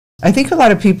I think a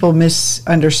lot of people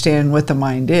misunderstand what the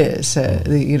mind is.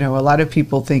 You know, a lot of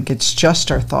people think it's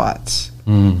just our thoughts.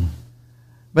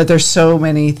 But there's so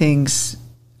many things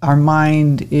our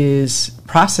mind is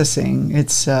processing.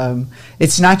 It's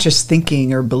not just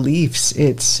thinking or beliefs.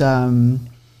 It's the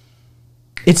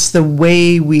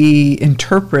way we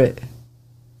interpret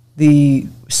the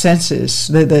senses.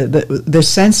 The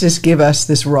senses give us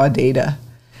this raw data,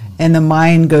 and the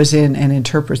mind goes in and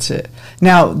interprets it.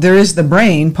 Now, there is the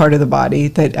brain part of the body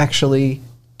that actually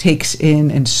takes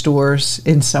in and stores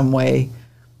in some way,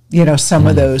 you know, some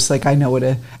of those, like I know what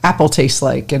an apple tastes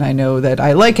like, and I know that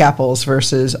I like apples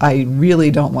versus I really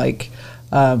don't like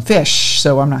fish,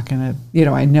 so I'm not going to, you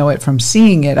know, I know it from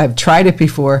seeing it. I've tried it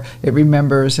before. It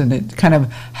remembers, and it kind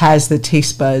of has the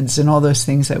taste buds and all those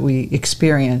things that we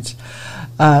experience.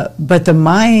 But the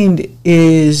mind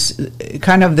is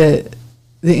kind of the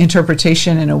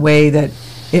interpretation in a way that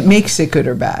it makes it good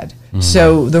or bad.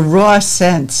 So the raw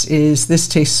sense is this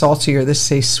tastes salty or this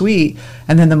tastes sweet,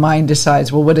 and then the mind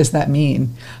decides, well, what does that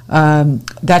mean?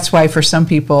 That's why for some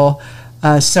people,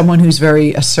 someone who's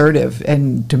very assertive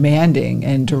and demanding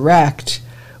and direct,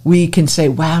 we can say,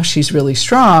 wow, she's really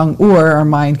strong, or our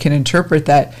mind can interpret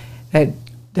that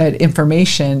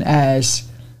information as,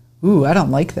 ooh, I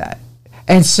don't like that.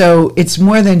 And so it's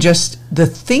more than just the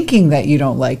thinking that you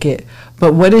don't like it,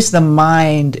 but what is the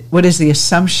mind, what is the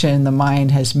assumption the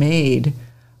mind has made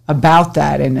about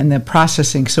that and the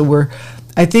processing. So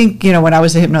I think, you know, when I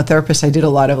was a hypnotherapist, I did a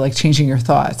lot of like changing your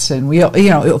thoughts. And we,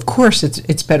 you know, of course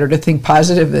it's better to think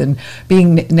positive than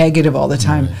being negative all the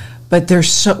time. Right.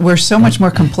 But we're so much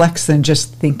more complex than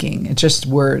just thinking. It's just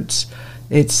words.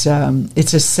 It's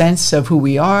a sense of who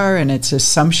we are, and it's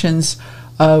assumptions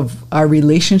of our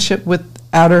relationship with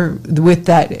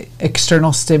that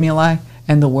external stimuli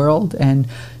and the world. And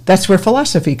that's where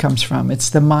philosophy comes from. It's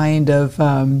the mind of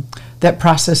that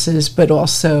processes, but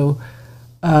also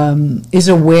is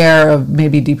aware of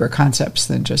maybe deeper concepts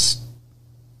than just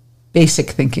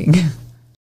basic thinking.